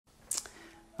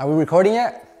Are we recording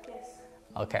yet? Yes.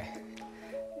 Okay.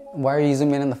 Why are you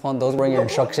zooming in on the phone? Those were your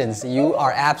instructions. You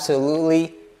are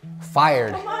absolutely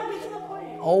fired. Come on, get to the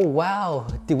point. Oh wow.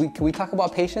 Can we talk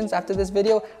about patience after this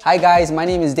video? Hi guys, my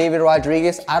name is David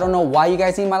Rodriguez. I don't know why you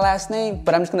guys need my last name,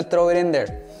 but I'm just gonna throw it in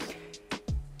there.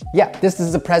 Yeah, this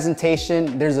is the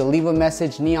presentation. There's a leave a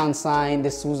message neon sign.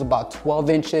 This was about 12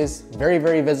 inches, very,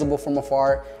 very visible from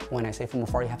afar. When I say from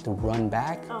afar, you have to run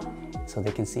back so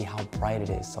they can see how bright it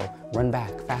is. So run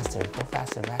back, faster, go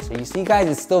faster, faster. You see guys,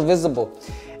 it's still visible.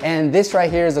 And this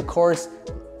right here is of course,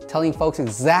 telling folks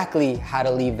exactly how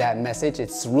to leave that message.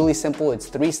 It's really simple, it's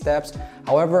 3 steps.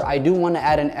 However, I do want to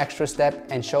add an extra step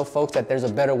and show folks that there's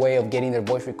a better way of getting their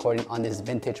voice recording on this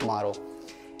vintage model.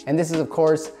 And this is of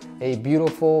course a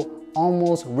beautiful,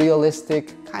 almost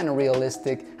realistic, kind of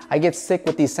realistic. I get sick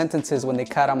with these sentences when they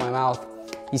cut out my mouth.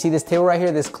 You see this table right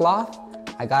here, this cloth?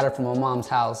 I got it from my mom's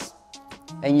house.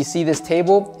 And you see this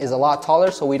table is a lot taller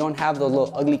so we don't have those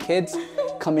little ugly kids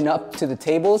coming up to the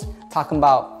tables talking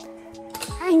about,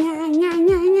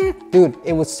 dude,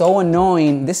 it was so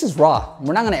annoying. This is raw.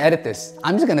 We're not gonna edit this.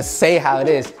 I'm just gonna say how it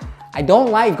is. I don't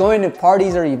like going to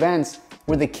parties or events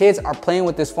where the kids are playing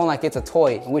with this phone like it's a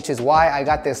toy, which is why I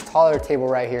got this taller table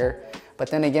right here. But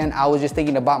then again, I was just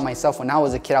thinking about myself when I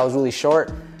was a kid, I was really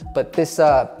short. But this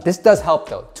does help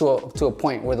though, to a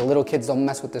point where the little kids don't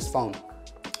mess with this phone.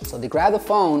 So they grab the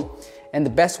phone, and the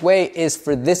best way is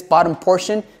for this bottom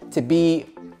portion to be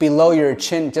below your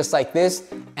chin, just like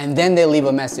this, and then they leave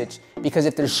a message. Because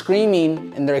if they're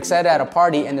screaming and they're excited at a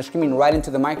party and they're screaming right into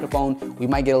the microphone, we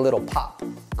might get a little pop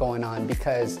going on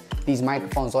because these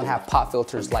microphones don't have pop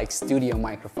filters like studio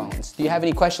microphones. Do you have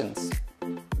any questions?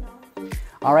 No.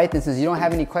 All right, then since you don't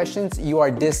have any questions, you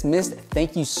are dismissed.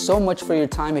 Thank you so much for your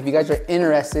time. If you guys are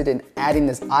interested in adding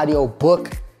this audio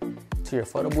book to your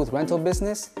photo booth rental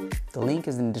business, the link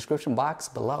is in the description box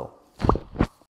below.